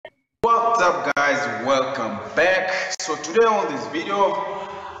back. So today on this video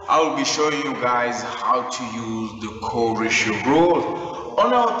I will be showing you guys how to use the co-ratio rule.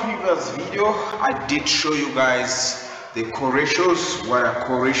 On our previous video I did show you guys the co-ratios. What are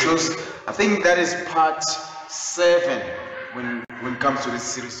co-ratios? I think that is part 7 when it comes to this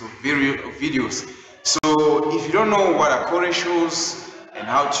series of videos. So if you don't know what are co-ratios and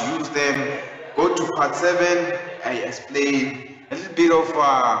how to use them, go to part 7. I explain a little bit of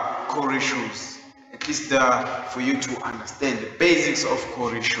co-ratios, at least for you to understand the basics of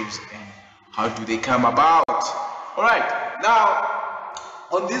co-ratios and how do they come about. Alright, now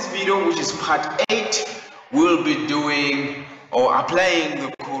on this video, which is part 8, we'll be doing or applying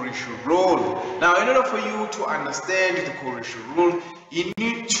the co-ratio rule. Now in order for you to understand the co-ratio rule, you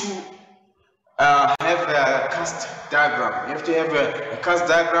need to have a cast diagram. You have to have a cast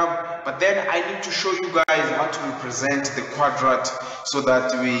diagram, but then I need to show you guys how to represent the quadrat so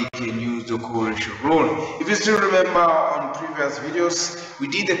that we can use the co-ratio rule. If you still remember on previous videos, we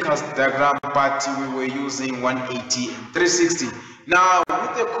did the cast diagram, but we were using 180 and 360. Now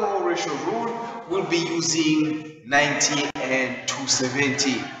with the co-ratio rule, we'll be using 90 and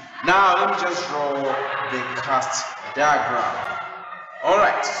 270. Now let me just draw the cast diagram.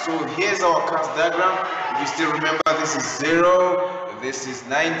 Alright, so here's our cast diagram. If you still remember, this is 0, this is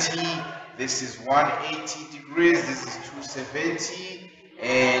 90, this is 180 degrees, this is 270,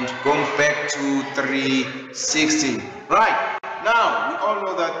 and going back to 360. Right, now we all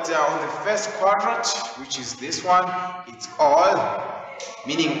know that on the first quadrant, which is this one, it's all,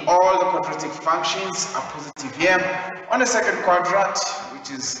 meaning all the quadratic functions are positive here. On the second quadrant, which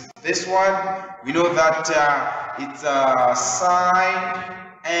is this one, we know that it's sine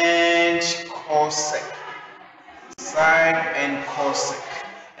and cosec. Sine and cosec.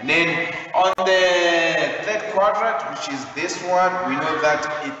 And then on the third quadrant, which is this one, we know that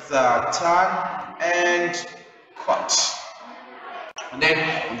it's tan and cot. And then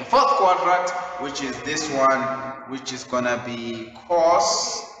on the fourth quadrant, which is this one, which is gonna be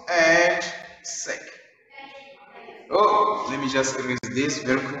cos and sec. Oh, let me just erase this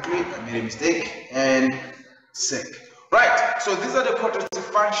very quickly. I made a mistake. And sec. Right, so these are the quadratic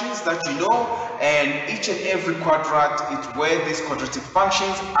functions that you know, and each and every quadrant is where these quadratic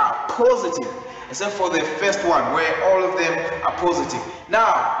functions are positive, except for the first one where all of them are positive.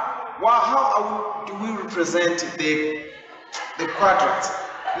 Now, how do we represent the quadrant?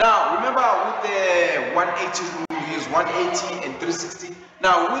 Now, remember with the 180 rule, we use 180 and 360.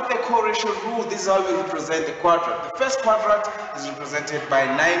 Now, with the co-ratio rule, this is how we represent the quadrant. The first quadrant is represented by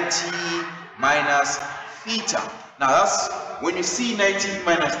 90 minus theta. Now, that's when you see 90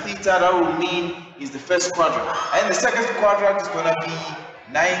 minus theta, that will mean is the first quadrant. And the second quadrant is going to be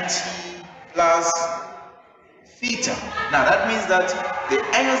 90 plus theta. Now, that means that the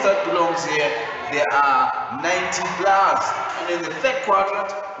angles that belongs here, they are 90 plus. And then the third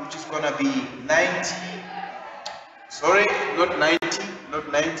quadrant, which is going to be 90, sorry, not 90,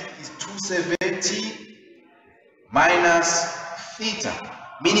 is 270 minus theta.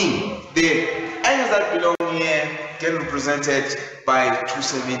 Meaning the angles that belong here can be represented by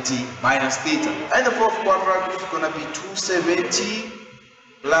 270 minus theta. And the fourth quadrant is going to be 270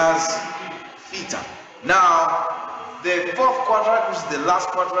 plus theta. Now, the fourth quadrant, which is the last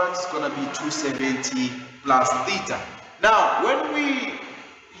quadrant, is going to be 270 plus theta. Now, when we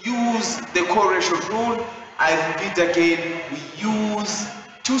use the co-ratio rule, I repeat again, we use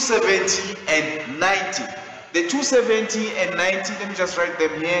 270 and 90. The 270 and 90, let me just write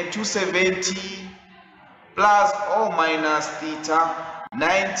them here. 270 plus or minus theta,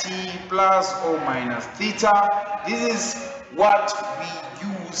 90 plus or minus theta. This is what we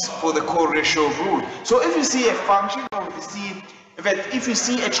use for the co-ratio rule. So if you see a function, or if you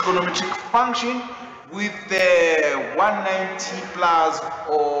see a trigonometric function with the 190 plus,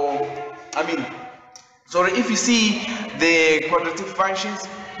 if you see the quadratic functions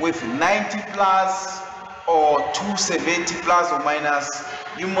with 90 plus or 270 plus or minus,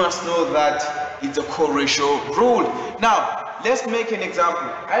 you must know that it's a co-ratio rule. Now, let's make an example.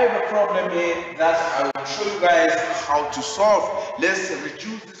 I have a problem here that I will show you guys how to solve. Let's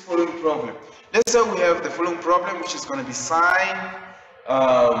reduce this following problem. Let's say we have the following problem, which is going to be sine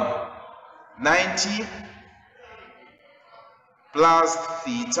 90 plus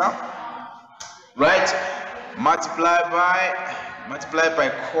theta, right? Multiply by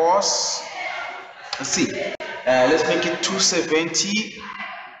cos. Let's see. Let's make it 270.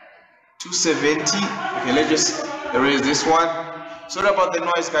 Okay, let's just erase this one. Sorry about the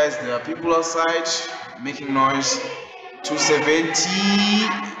noise, guys. There are people outside making noise. 270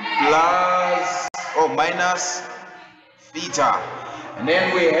 plus or minus theta. And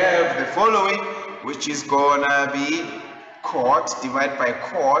then we have the following, which is gonna be cot divided by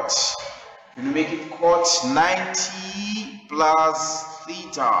cot. You make it cot 90 plus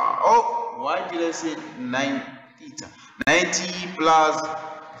theta. Oh, why did I say 9 theta? 90 plus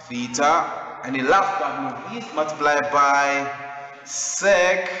theta, and the last part of this multiplied by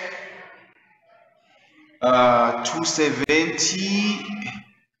sec 270.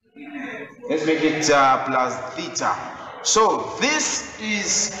 Let's make it plus theta. So this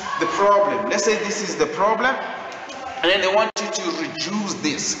is the problem. Let's say this is the problem, and then they want you to reduce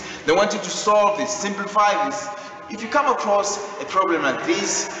this. They want you to solve this, simplify this. If you come across a problem like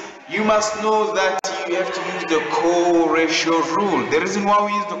this, you must know that you have to use the co-ratio rule. The reason why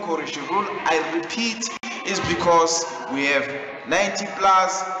we use the co-ratio rule, I repeat, is because we have 90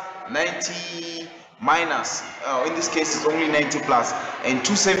 plus, 90 minus. In this case, it's only 90 plus, and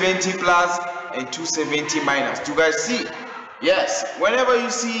 270 plus, and 270 minus. Do you guys see? Yes. Whenever you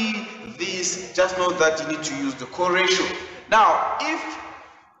see this, just know that you need to use the co-ratio. Now, if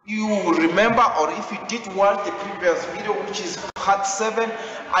you remember, or if you did watch the previous video, which is part 7,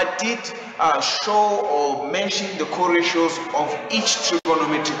 I did show or mention the co-ratios of each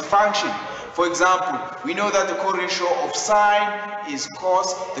trigonometric function. For example, we know that the co-ratio of sine is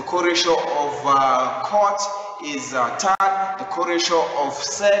cos, the co-ratio of cot is tan, the co-ratio of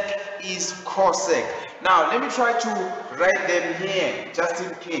sec is cosec. Now, let me try to write them here, just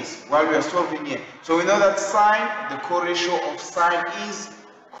in case, while we are solving here. So we know that sine, the co-ratio of sine is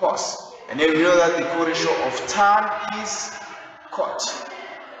cos. And then we know that the co-ratio of tan is cot.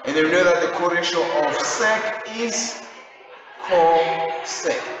 And then we know that the co-ratio of sec is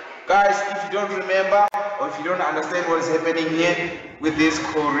cosec. Guys, if you don't remember, or if you don't understand what is happening here with these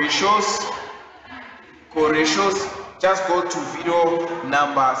co-ratios, just go to video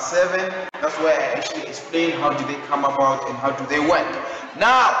number 7. That's where I actually explain how do they come about and how do they work.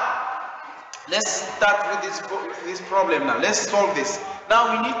 Now, let's start with this problem now. Let's solve this.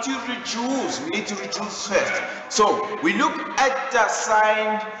 Now we need to reduce. First. So we look at the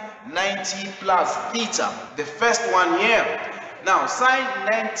sine 90 plus theta, the first one here. Now sine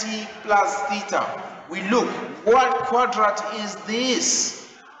 90 plus theta. We look, what quadrant is this?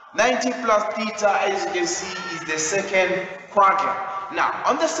 90 plus theta, as you can see, is the second quadrant. Now,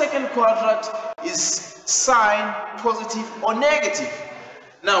 on the second quadrant is sine positive or negative.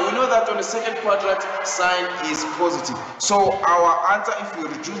 Now, we know that on the second quadrant, sine is positive. So, our answer, if we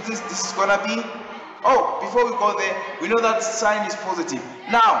reduce this, this is going to be, oh, before we go there, we know that sine is positive.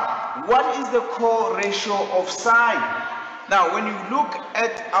 Now, what is the co-ratio of sine? Now, when you look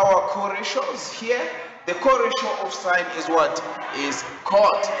at our co-ratios here, the co-ratio of sine is what? Is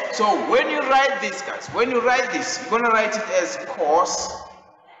cot. So when you write this, guys, you're going to write it as cos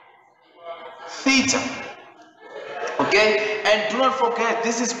theta. Okay? And do not forget,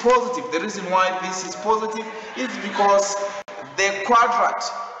 this is positive. The reason why this is positive is because the quadrant,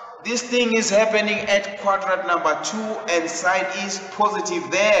 this thing is happening at quadrant number 2, and sine is positive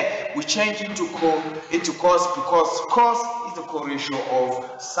there. We change into cos because cos is the co-ratio of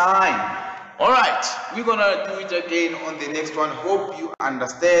sine. Alright, we're gonna do it again on the next one. Hope you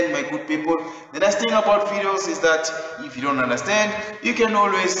understand, my good people. The nice thing about videos is that if you don't understand, you can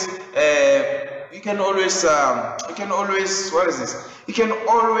always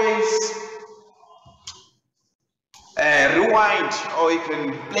rewind, or you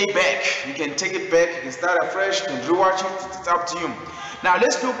can play back. You can take it back, you can start afresh, you can rewatch it. It's up to you. Now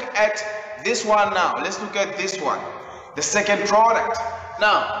let's look at this one now. Let's look at this one, the second product.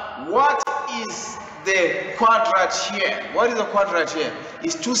 Now, what is the quadrant here? What is the quadrant here?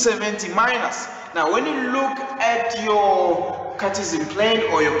 It's 270 minus. Now, when you look at your Cartesian plane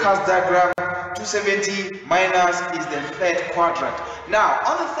or your cast diagram, 270 minus is the third quadrant. Now,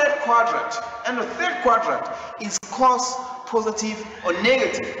 on the third quadrant, is cos positive or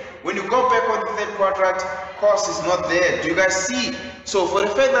negative. When you go back on the third quadrant, cos is not there. Do you guys see? So, for the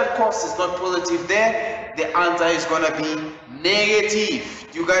fact that cos is not positive there, the answer is going to be negative.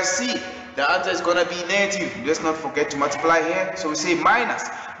 Do you guys see? The answer is going to be negative. Let's not forget to multiply here. So we say minus.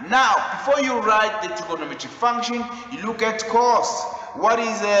 Now, before you write the trigonometric function, you look at cos. What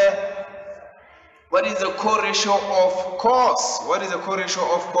is the co-ratio of cos? What is the co-ratio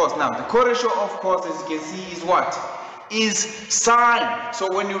of cos? Now, the co-ratio of cos, as you can see, is what? Is sine.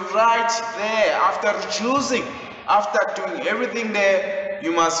 So when you write there, after choosing, after doing everything there,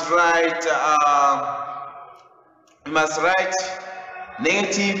 you must write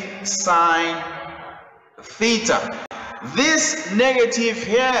negative sine theta. This negative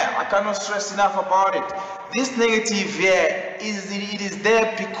here, I cannot stress enough about it. This negative here is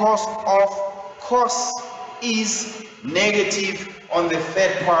there because of cos is negative on the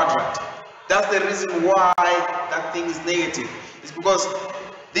third quadrant. That's the reason why that thing is negative. It's because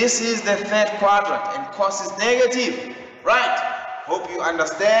this is the third quadrant and cos is negative, right? Hope you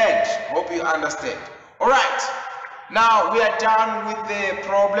understand. Hope you understand. All right. Now we are done with the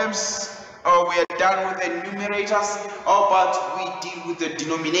problems. We are done with the numerators. But we deal with the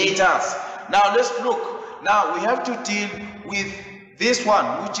denominators. Now let's look. Now we have to deal with this one,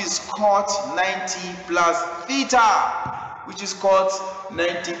 which is cot 90 plus theta. Which is cot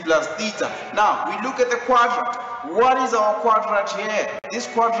 90 plus theta. Now we look at the quadrant. What is our quadrant here? This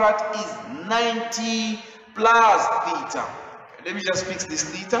quadrant is 90 plus theta. Let me just fix this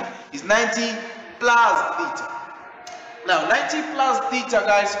theta. It's 90 plus theta. Now 90 plus theta,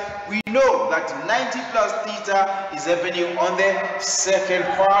 guys, we know that 90 plus theta is happening on the second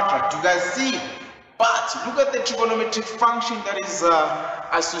quadrant. You guys see? But look at the trigonometric function that is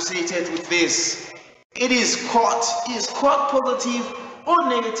associated with this. It is cot positive or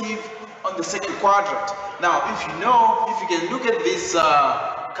negative on the second quadrant. Now, if you can look at this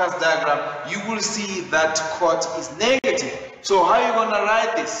cast diagram, you will see that cot is negative. So how are you going to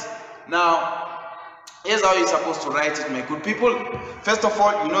write this? Now, here's how you're supposed to write it, my good people. First of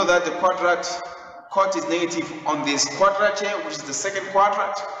all, you know that the cot is negative on this quadrant here, which is the second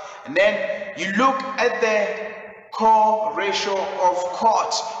quadrant. And then you look at the co-ratio of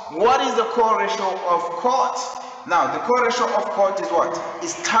cot. What is the co-ratio of cot? Now the co-ratio of cot is what?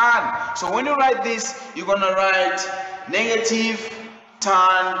 Is tan. So when you write this, you're gonna write negative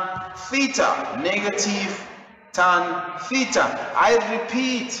tan theta. Negative tan theta. I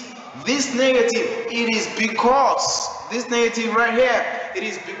repeat, this negative, it is because this negative right here, it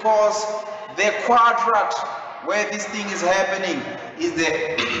is because the quadrant where this thing is happening is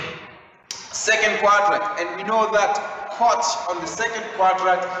the second quadrant, and we know that cot on the second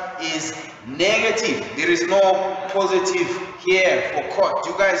quadrant is negative. There is no positive here for cot.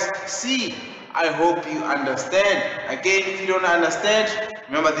 You guys see? I hope you understand. Again, if you don't understand,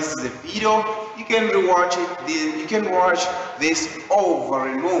 remember this is a video. You can rewatch it. You can watch this over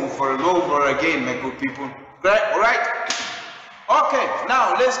and over and over again, my good people. Right? All right. Okay.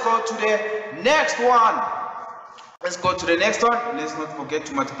 Now let's go to the next one. Let's go to the next one. Let's not forget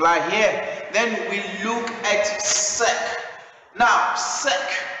to multiply here. Then we look at sec. Now, sec.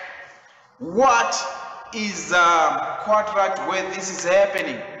 What is the quadrant where this is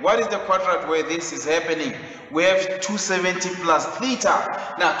happening? What is the quadrant where this is happening? We have 270 plus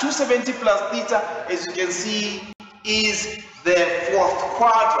theta. Now, 270 plus theta, as you can see, is the fourth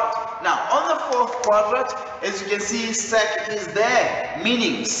quadrant. Now, on the fourth quadrant, as you can see, sec is there,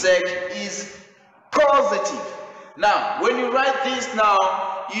 meaning sec is positive. Now, when you write this now,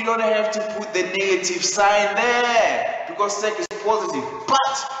 you don't have to put the negative sign there because sec is positive.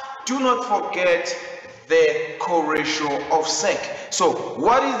 But do not forget the co-ratio of sec. So,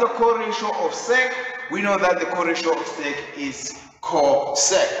 what is the co-ratio of sec? We know that the co-ratio of sec is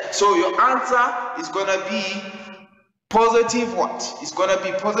cosec. So, your answer is going to be positive what? It's going to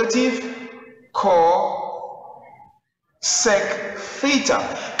be positive cosec theta.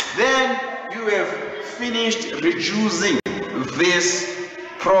 Then you have finished reducing this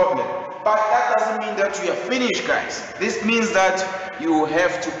problem. But that doesn't mean that you are finished, guys. This means that you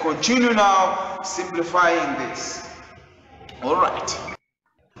have to continue now simplifying this. All right.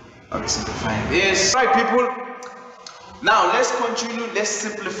 I'm simplifying this. All right, people. Now let's continue. Let's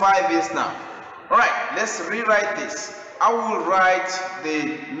simplify this now. All right. Let's rewrite this. I will write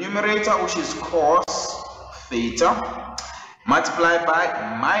the numerator, which is cos theta, multiplied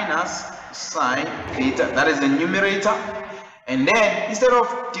by minus sine theta. That is the numerator. And then instead of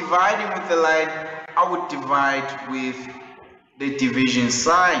dividing with the line, I would divide with the division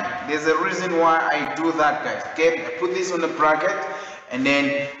sign. There's a reason why I do that, guys. Okay, I put this on the bracket, and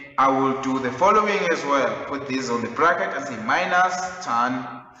then I will do the following as well. Put this on the bracket and say minus tan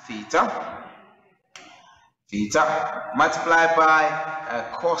theta multiplied by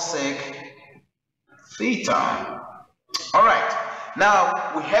cosec theta. All right. Now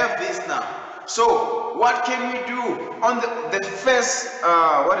we have this now. So what can we do on the first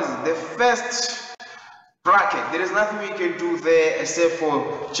the first bracket? There is nothing we can do there except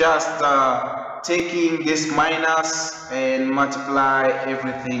for just taking this minus and multiply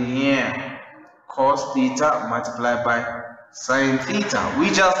everything here. Cos theta multiplied by sine theta. We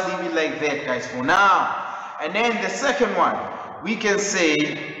just leave it like that, guys, for now. And then the second one, we can say,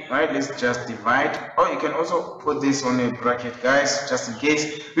 right, let's just divide. Or you can also put this on a bracket, guys, just in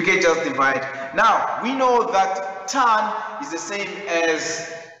case. We can just divide. Now, we know that tan is the same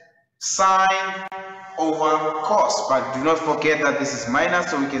as sine over cos. But do not forget that this is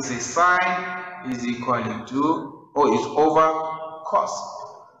minus, so we can say sine is equal to, or is over cos.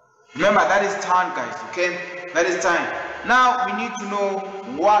 Remember, that is tan, guys, okay? That is tan. Now, we need to know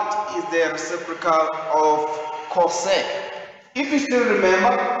what is the reciprocal of cosec. If you still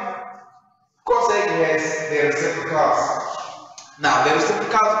remember, cosec has the reciprocals. Now, the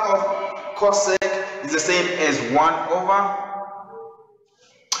reciprocals of cosec is the same as 1 over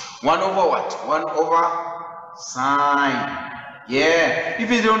what? 1 over sine. Yeah,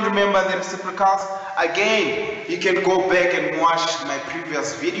 if you don't remember the reciprocals, again, you can go back and watch my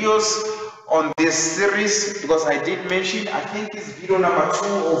previous videos on this series, because I did mention, I think it's video number 2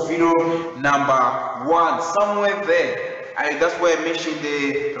 or video number 1, somewhere there. That's where I mentioned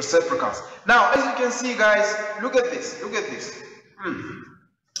the reciprocals. Now, as you can see, guys, look at this. Look at this.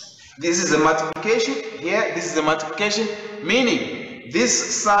 This is a multiplication here. This is a multiplication, meaning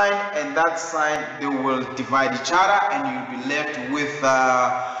this sign and that sign, they will divide each other, and you'll be left with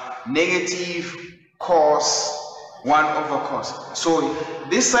negative cos 1 over cos. So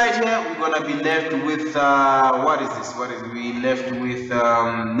this side here, we're gonna be left with what is this? What is we left with?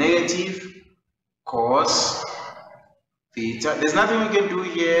 Negative cos theta. There's nothing we can do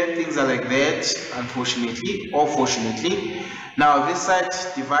here. Things are like that, unfortunately or fortunately. Now this side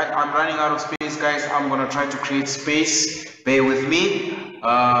divide. I'm running out of space, guys. I'm gonna try to create space. Bear with me.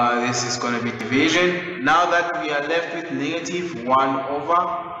 This is gonna be division. Now that we are left with negative 1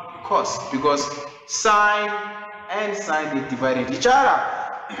 over cos, because sine and sine, they divided each other.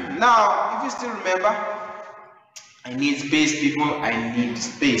 Now, if you still remember, I need space, people. I need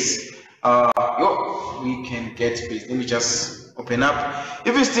space. We can get space. Let me just open up.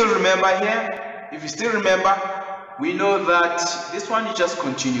 If you still remember here, if you still remember, we know that this one, you just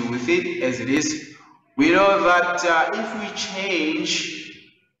continue with it as it is. We know that if we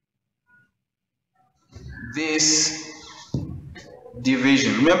change this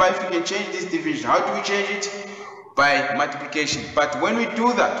division, remember, if we can change this division, how do we change it? By multiplication. But when we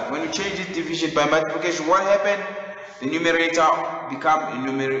do that, when we change this division by multiplication, what happened? The numerator become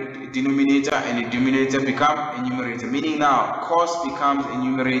a denominator, and the denominator become a numerator, meaning now cos becomes a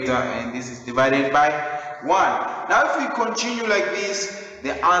numerator, and this is divided by 1. Now if we continue like this,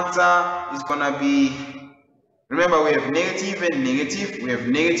 the answer is gonna be, remember, we have negative and negative, we have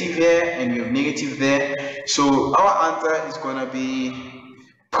negative here and we have negative there, so our answer is gonna be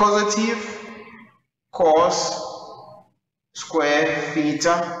positive cos square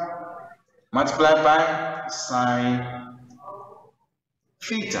theta multiplied by sine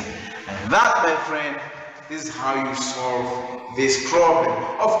theta. And that, my friend, this is how you solve this problem.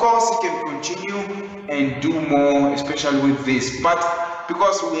 Of course, you can continue and do more, especially with this, but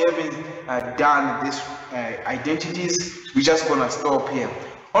because we haven't done this identities, we're just gonna stop here.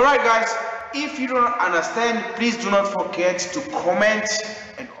 All right, guys, if you don't understand, please do not forget to comment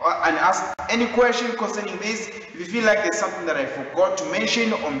and ask any question concerning this. If you feel like there's something that I forgot to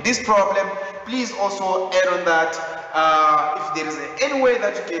mention on this problem, please also add on that. If there is any way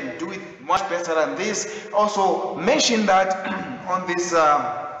that you can do it much better than this, also mention that on this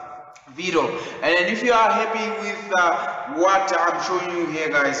video. And if you are happy with what I'm showing you here,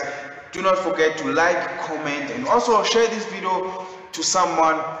 guys, do not forget to like, comment, and also share this video to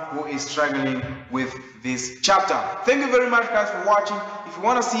someone who is struggling with this chapter. Thank you very much, guys, for watching. If you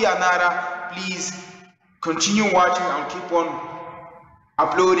want to see another, please continue watching. I'll keep on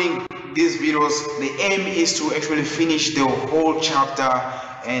uploading these videos. The aim is to actually finish the whole chapter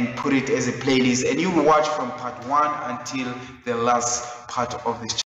and put it as a playlist, and you will watch from part 1 until the last part of this chapter.